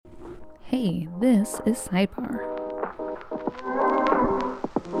Hey, this is SideBar.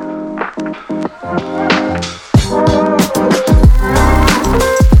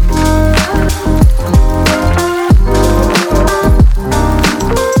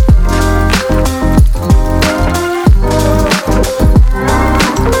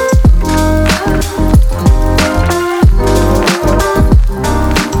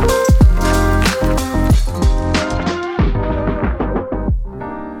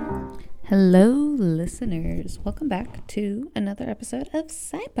 Hello, listeners. Welcome back to another episode of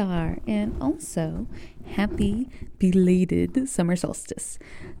SideBar, and also happy belated summer solstice.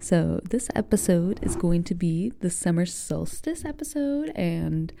 So this episode is going to be the summer solstice episode,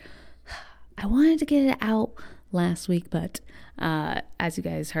 and I wanted to get it out last week, but as you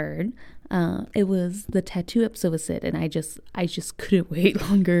guys heard, it was the tattoo episode with Sid, and I just couldn't wait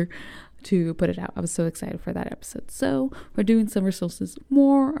longer to put it out. I was so excited for that episode. So we're doing summer solstice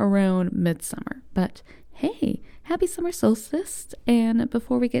more around midsummer. But hey, happy summer solstice. And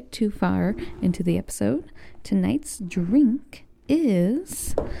before we get too far into the episode, tonight's drink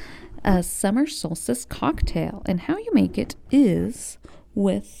is a summer solstice cocktail. And how you make it is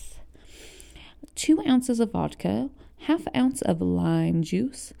with 2 ounces of vodka, 1/2 ounce of lime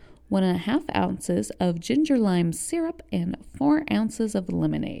juice, 1.5 ounces of ginger lime syrup, and 4 ounces of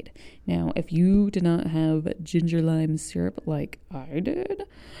lemonade. Now, if you did not have ginger lime syrup like I did,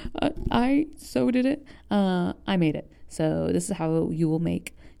 I made it. So this is how you will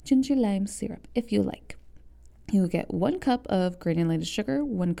make ginger lime syrup if you like. You will get 1 cup of granulated sugar,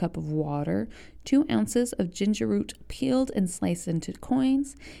 1 cup of water, 2 ounces of ginger root peeled and sliced into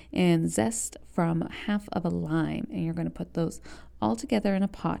coins, and zest from 1/2 of a lime. And you're going to put those all together in a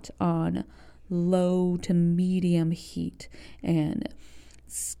pot on low to medium heat and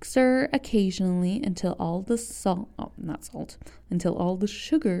stir occasionally until all the until all the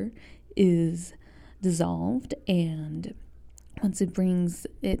sugar is dissolved. And once it brings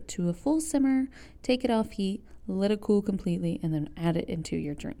it to a full simmer, take it off heat, let it cool completely, and then add it into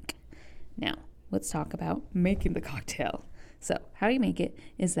your drink. Now, let's talk about making the cocktail. So, how you make it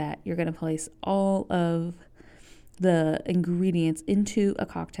is that you're going to place all of the ingredients into a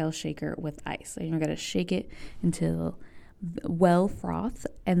cocktail shaker with ice. And you're going to shake it until well froth,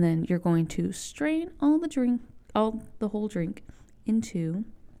 and then you're going to strain the whole drink into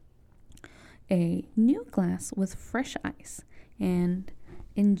a new glass with fresh ice and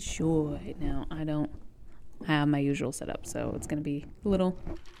enjoy. Now, I don't have my usual setup, so it's going to be a little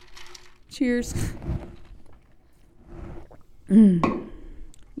cheers. Ooh,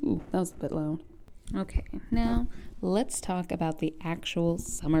 that was a bit loud. Okay, now let's talk about the actual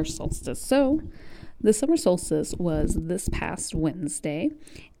summer solstice. So, the summer solstice was this past Wednesday,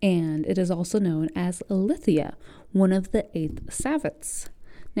 and it is also known as Lithia, one of the 8th Sabbats.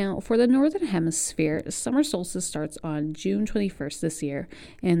 Now, for the Northern Hemisphere, summer solstice starts on June 21st this year,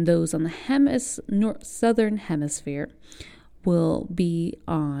 and those on the Southern Hemisphere will be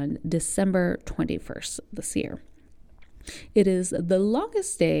on December 21st this year. It is the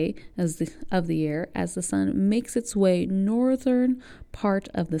longest day of the year as the sun makes its way northern part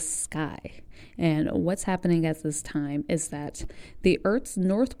of the sky. And what's happening at this time is that the Earth's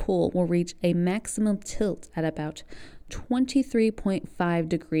North Pole will reach a maximum tilt at about 23.5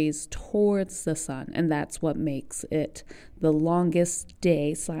 degrees towards the sun. And that's what makes it the longest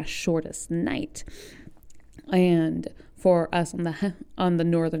day / shortest night. And for us on the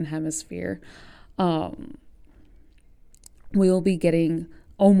Northern Hemisphere, we'll be getting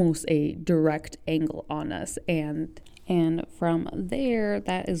almost a direct angle on us. And from there,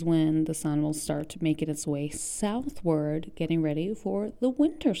 that is when the sun will start to make its way southward, getting ready for the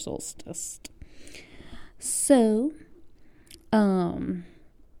winter solstice. So,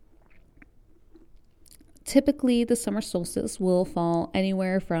 typically the summer solstice will fall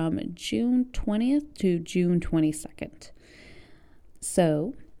anywhere from June 20th to June 22nd.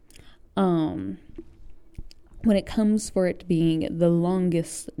 So, when it comes for it being the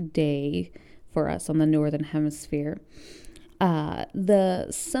longest day for us on the Northern Hemisphere, the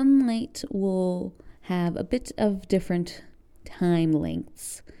sunlight will have a bit of different time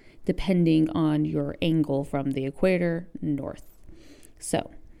lengths depending on your angle from the equator north. So,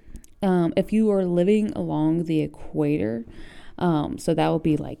 if you are living along the equator, so that will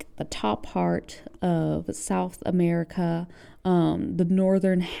be like the top part of South America, the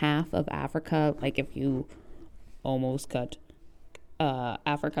northern half of Africa, like if you almost cut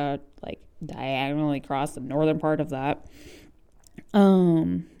Africa like diagonally across the northern part of that,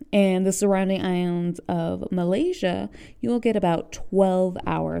 And the surrounding islands of Malaysia, you will get about 12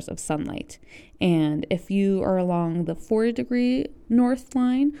 hours of sunlight. And if you are along the 40-degree north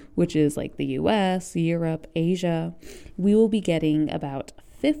line, which is like the US, Europe, Asia, we will be getting about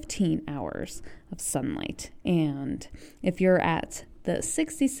 15 hours of sunlight. And if you're at the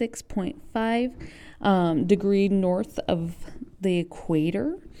 66.5 degree north of the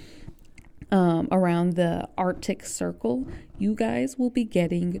equator, around the Arctic Circle, you guys will be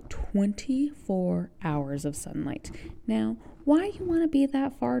getting 24 hours of sunlight. Now, why you want to be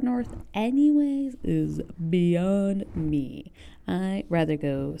that far north anyways is beyond me. I'd rather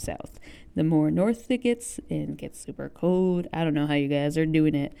go south. The more north it gets and gets super cold, I don't know how you guys are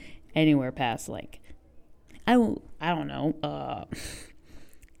doing it anywhere past like, I don't know,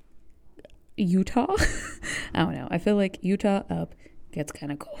 Utah? I don't know. I feel like Utah up gets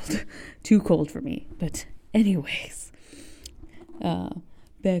kind of cold. Too cold for me. But anyways,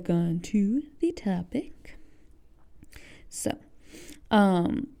 back on to the topic. So,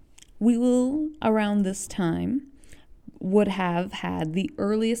 we will, around this time, would have had the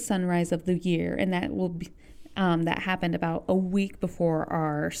earliest sunrise of the year, and that will be that happened about a week before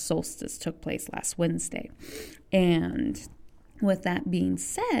our solstice took place last Wednesday. And with that being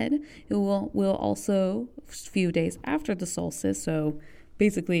said, we'll also, a few days after the solstice, so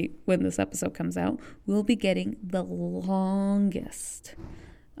basically when this episode comes out, we'll be getting the longest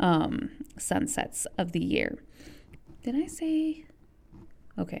sunsets of the year. Did I say?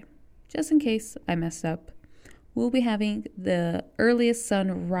 Okay, just in case I messed up, we'll be having the earliest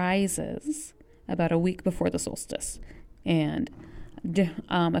sunrises about a week before the solstice. And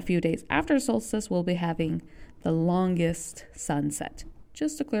a few days after solstice, we'll be having the longest sunset.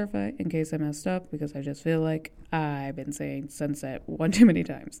 Just to clarify, in case I messed up, because I just feel like I've been saying sunset one too many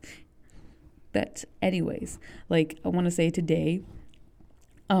times. But anyways, like I want to say today,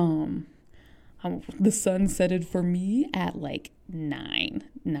 the sun setted for me at like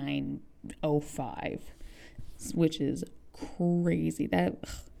 9:05, which is crazy.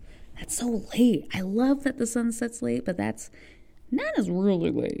 That's so late. I love that the sun sets late, but that's not as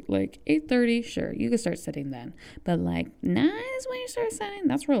really late. Like 8:30, sure, you can start setting then. But like 9 is when you start setting.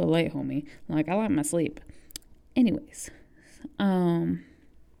 That's really late, homie. Like I like my sleep. Anyways, and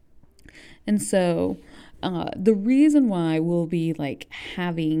so the reason why we'll be like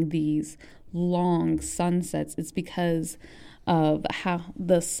having these long sunsets is because of how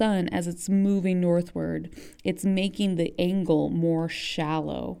the sun, as it's moving northward, it's making the angle more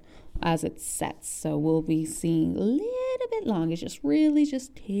shallow as it sets. So we'll be seeing a little bit long. It's just really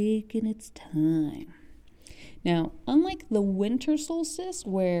just taking its time. Now, unlike the winter solstice,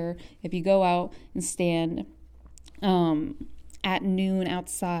 where if you go out and stand at noon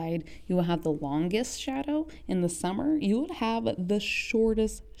outside, you will have the longest shadow. In the summer, you would have the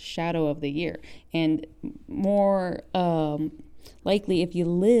shortest shadow of the year. And more likely, if you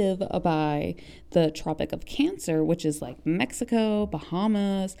live by the Tropic of Cancer, which is like Mexico,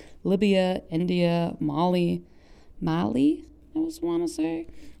 Bahamas, Libya, India, Mali, I was want to say,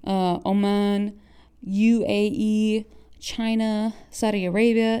 Oman, UAE, China, Saudi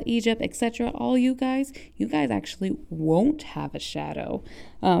Arabia, Egypt, etc. All you guys actually won't have a shadow,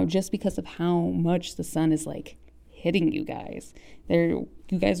 just because of how much the sun is like hitting you guys. You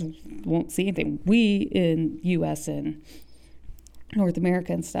guys won't see anything. We in U.S. and North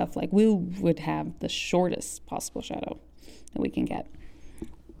America and stuff, like we would have the shortest possible shadow that we can get.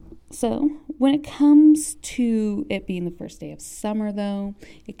 So when it comes to it being the first day of summer, though,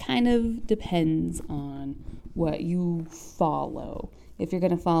 it kind of depends on what you follow. If you're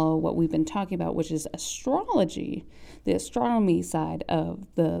going to follow what we've been talking about, which is astrology, the astronomy side of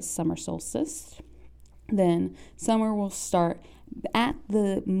the summer solstice, then summer will start at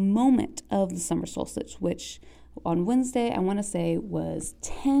the moment of the summer solstice, which on Wednesday, I want to say was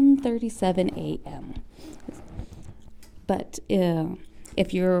 10:37 a.m. But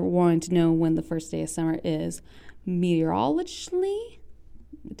if you're wanting to know when the first day of summer is, meteorologically,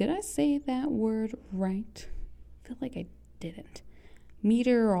 did I say that word right? I feel like I didn't.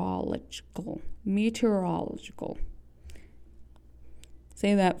 Meteorological.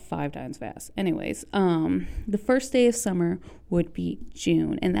 Say that 5 times fast. Anyways, the first day of summer would be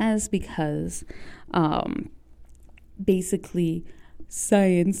June, and that is because basically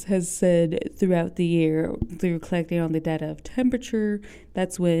science has said throughout the year, through collecting all the data of temperature,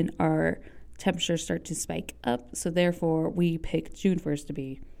 that's when our temperatures start to spike up. So therefore, we picked June 1st to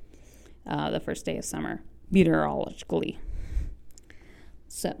be the first day of summer, meteorologically.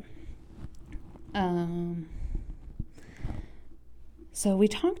 So we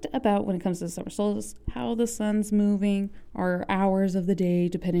talked about, when it comes to the summer solstice, how the sun's moving, our hours of the day,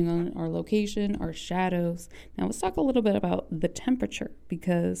 depending on our location, our shadows. Now let's talk a little bit about the temperature,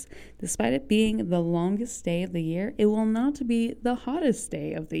 because despite it being the longest day of the year, it will not be the hottest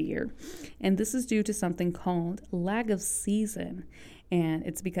day of the year. And this is due to something called lag of season. And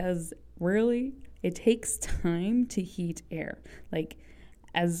it's because really it takes time to heat air. Like,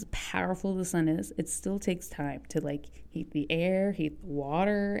 as powerful the sun is, it still takes time to heat the air, heat the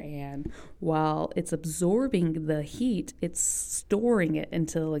water, and while it's absorbing the heat, it's storing it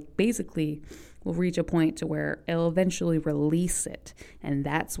until basically we'll reach a point to where it'll eventually release it, and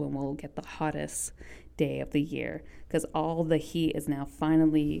that's when we'll get the hottest day of the year, because all the heat is now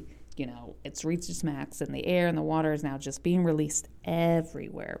finally, it's reached its max, and the air and the water is now just being released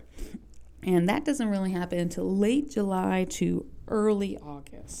everywhere. And that doesn't really happen until late July to early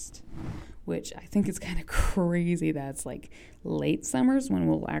August, which I think is kind of crazy. That's late summers when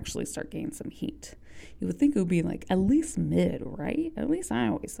we'll actually start getting some heat. You would think it would be at least mid, right? At least I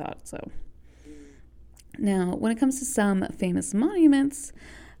always thought so. Now, when it comes to some famous monuments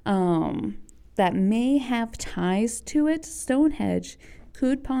that may have ties to it, Stonehenge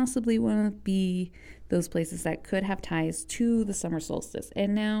could possibly want to be those places that could have ties to the summer solstice.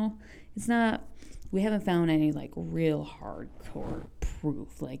 And now we haven't found any real hardcore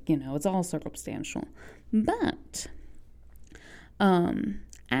proof. It's all circumstantial. But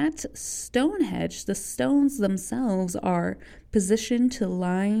at Stonehenge, the stones themselves are positioned to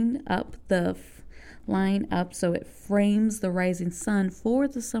line up so it frames the rising sun for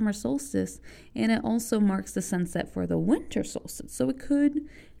the summer solstice, and it also marks the sunset for the winter solstice. So it could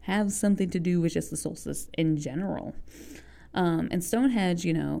have something to do with just the solstice in general. And Stonehenge,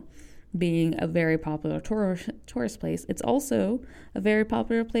 being a very popular tourist place, it's also a very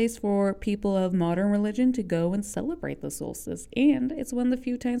popular place for people of modern religion to go and celebrate the solstice. And it's one of the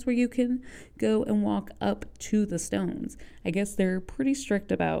few times where you can go and walk up to the stones. I guess they're pretty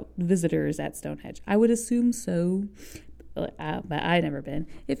strict about visitors at Stonehenge. I would assume so, but I've never been.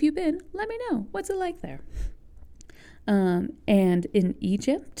 If you've been, let me know. What's it like there? And in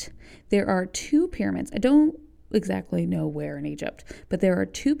Egypt, there are 2 pyramids. I don't exactly know where in Egypt, but there are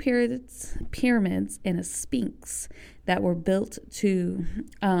 2 pyramids and a sphinx that were built to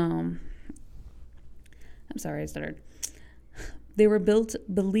they were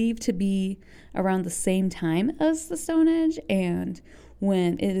believed to be around the same time as the Stonehenge. And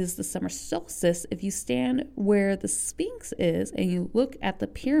when it is the summer solstice, if you stand where the sphinx is and you look at the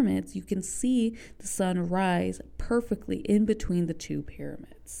pyramids, you can see the sun rise perfectly in between the 2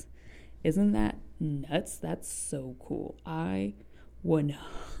 pyramids. Isn't that nuts? That's so cool. I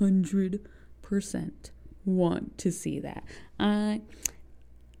 100% want to see that. I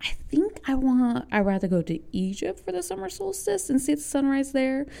think I'd rather go to Egypt for the summer solstice and see the sunrise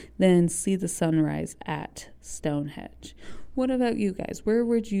there than see the sunrise at Stonehenge. What about you guys? Where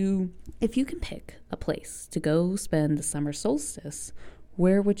would you, if you can pick a place to go spend the summer solstice,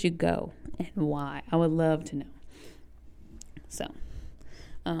 where would you go and why? I would love to know. So,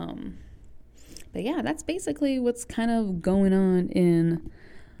 but yeah, that's basically what's kind of going on in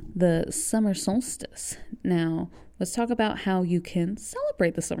the summer solstice. Now, let's talk about how you can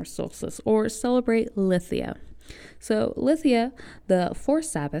celebrate the summer solstice or celebrate Lithia. So Lithia, the 4th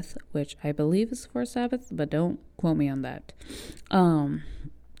Sabbath, which I believe is the 4th Sabbath, but don't quote me on that.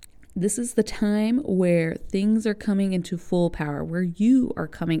 This is the time where things are coming into full power, where you are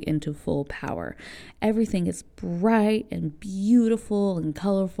coming into full power. Everything is bright and beautiful and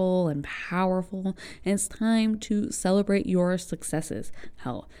colorful and powerful, and it's time to celebrate your successes.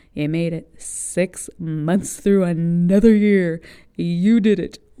 Hell, you made it 6 months through another year. You did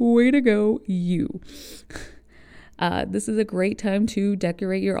it. Way to go, you. This is a great time to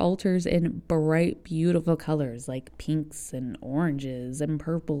decorate your altars in bright, beautiful colors like pinks and oranges and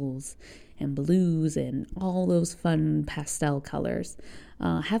purples and blues and all those fun pastel colors.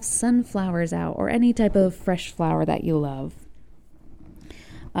 Have sunflowers out or any type of fresh flower that you love.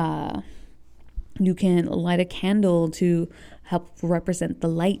 You can light a candle to help represent the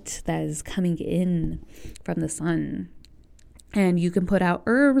light that is coming in from the sun. And you can put out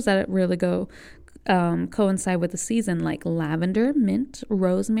herbs that really coincide with the season, like lavender, mint,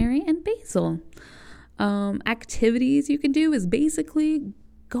 rosemary, and basil. Activities you can do is basically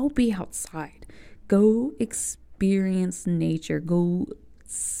go be outside, go experience nature, go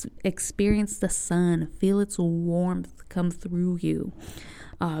experience the sun, feel its warmth come through you.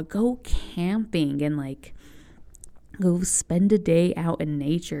 Go camping and go spend a day out in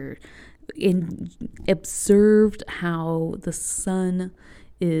nature. Observed how the sun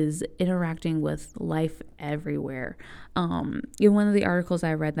is interacting with life everywhere. In one of the articles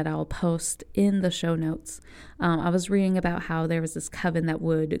I read that I'll post in the show notes, I was reading about how there was this coven that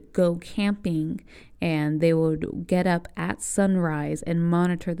would go camping and they would get up at sunrise and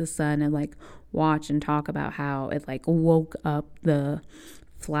monitor the sun and like watch and talk about how it like woke up the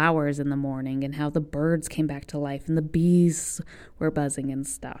flowers in the morning and how the birds came back to life and the bees were buzzing and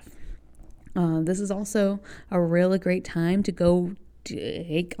stuff. This is also a really great time to go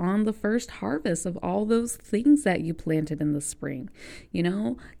take on the first harvest of all those things that you planted in the spring. You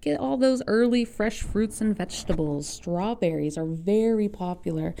know, get all those early fresh fruits and vegetables. Strawberries are very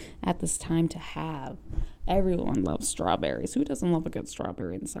popular at this time to have. Everyone loves strawberries. Who doesn't love a good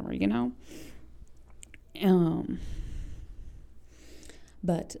strawberry in summer, you know?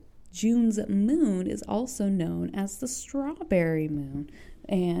 But June's moon is also known as the strawberry moon.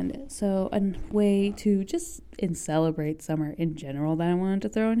 And so a way to just celebrate summer in general that I wanted to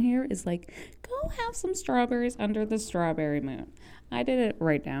throw in here is like, go have some strawberries under the strawberry moon. I didn't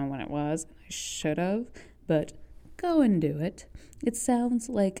write down when it was. I should have, but go and do it. It sounds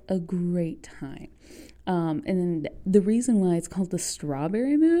like a great time. And the reason why it's called the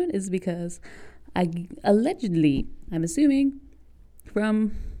strawberry moon is because I'm assuming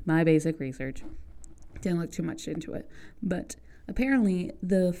from my basic research, didn't look too much into it, but apparently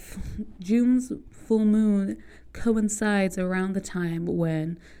June's full moon coincides around the time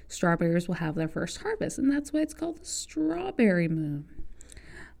when strawberries will have their first harvest, and that's why it's called the strawberry moon.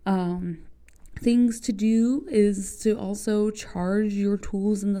 Things to do is to also charge your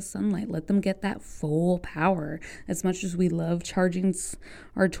tools in the sunlight. Let them get that full power. As much as we love charging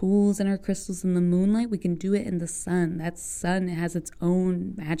our tools and our crystals in the moonlight, we can do it in the sun. That sun has its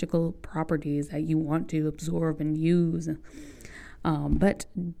own magical properties that you want to absorb and use. But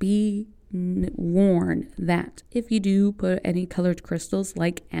be warned that if you do put any colored crystals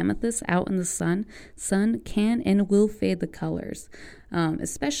like amethyst out in the sun can and will fade the colors,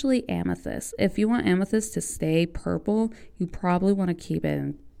 especially amethyst. If you want amethyst to stay purple, you probably want to keep it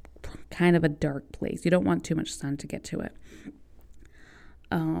in kind of a dark place. You don't want too much sun to get to it.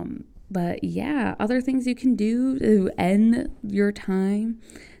 But yeah, other things you can do to end your time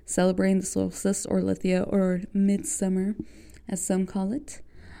celebrating the solstice or Lithia or midsummer, as some call it.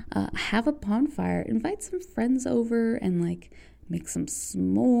 Have a bonfire, invite some friends over and like make some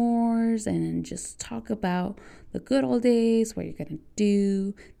s'mores and just talk about the good old days, what you're going to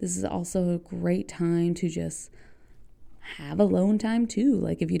do. This is also a great time to just have alone time too.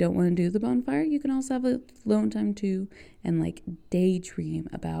 Like if you don't want to do the bonfire, you can also have alone time too and like daydream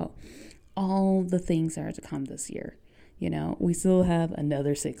about all the things that are to come this year. You know, we still have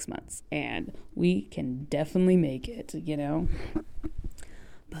another 6 months and we can definitely make it, you know.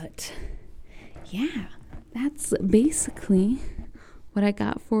 But yeah, that's basically what I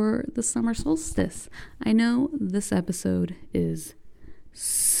got for the summer solstice. I know this episode is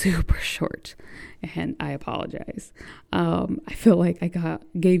super short and I apologize. I feel like I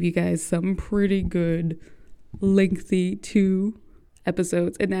gave you guys some pretty good lengthy 2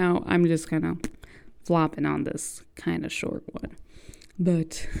 episodes and now I'm just kind of flopping on this kind of short one.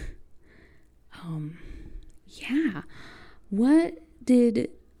 But yeah, what did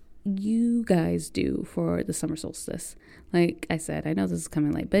you guys do for the summer solstice? Like I said, I know this is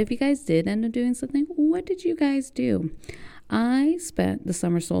coming late, but if you guys did end up doing something, what did you guys do? I spent the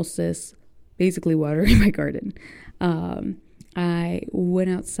summer solstice basically watering my garden. I went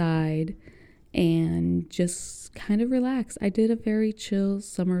outside and just kind of relaxed. I did a very chill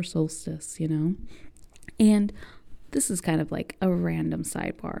summer solstice, you know. And this is kind of like a random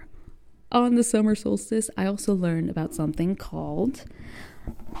sidebar. On the summer solstice, I also learned about something called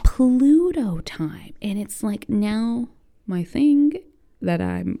Pluto time. And it's like now my thing that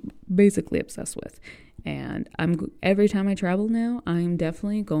I'm basically obsessed with. And every time I travel now, I'm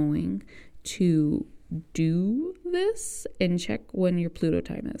definitely going to do this and check when your Pluto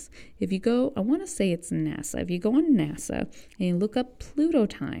time is. If you go, I want to say it's NASA. If you go on NASA and you look up Pluto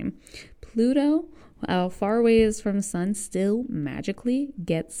time, Pluto, how far away it is from the sun, still magically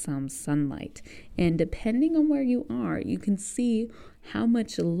gets some sunlight. And depending on where you are, you can see how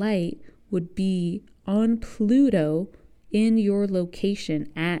much light would be on Pluto in your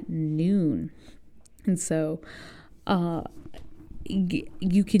location at noon. And so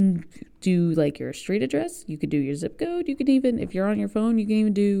you can do like your street address, you could do your zip code, you can even, if you're on your phone, you can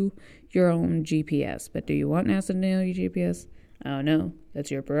even do your own GPS. But do you want NASA to know your GPS? I don't know. That's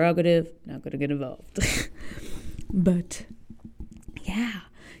your prerogative. Not going to get involved. But yeah,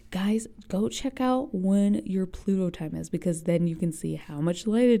 guys, go check out when your Pluto time is because then you can see how much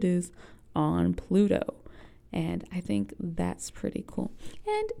light it is on Pluto. And I think that's pretty cool.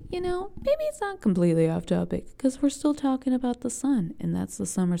 And, maybe it's not completely off topic because we're still talking about the sun. And that's the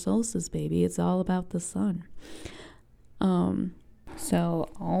summer solstice, baby. It's all about the sun. So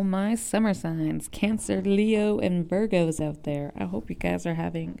all my summer signs, Cancer, Leo, and Virgos out there, I hope you guys are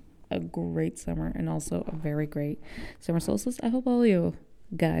having a great summer and also a very great summer solstice. I hope all you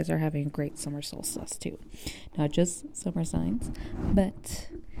guys are having a great summer solstice too. Not just summer signs, but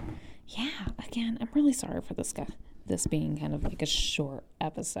yeah, again, I'm really sorry for this being kind of like a short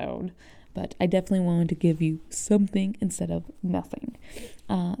episode, but I definitely wanted to give you something instead of nothing.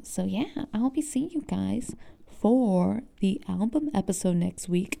 So yeah, I'll be seeing you guys for the album episode next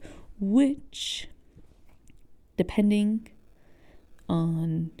week, which, depending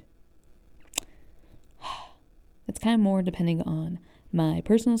on, it's kind of more depending on my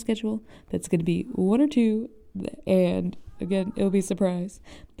personal schedule. That's going to be 1 or 2, and again, it'll be a surprise.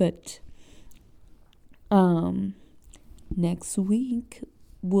 But next week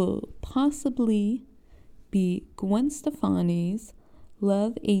will possibly be Gwen Stefani's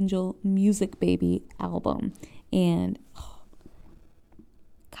Love Angel Music Baby album. And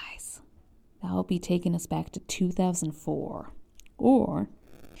guys, that'll be taking us back to 2004. Or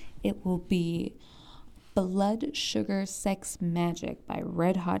it will be Blood Sugar Sex Magic by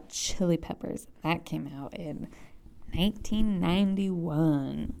Red Hot Chili Peppers. That came out in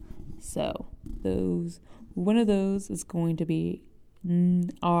 1991. So one of those is going to be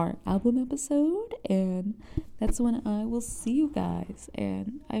our album episode, and that's when I will see you guys.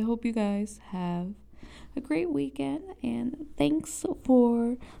 And I hope you guys have a great weekend, and thanks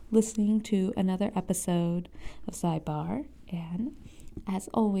for listening to another episode of SideBar. And as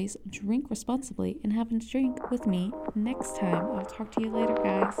always, drink responsibly and have a drink with me next time. I'll talk to you later,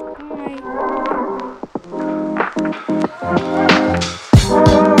 guys. Bye.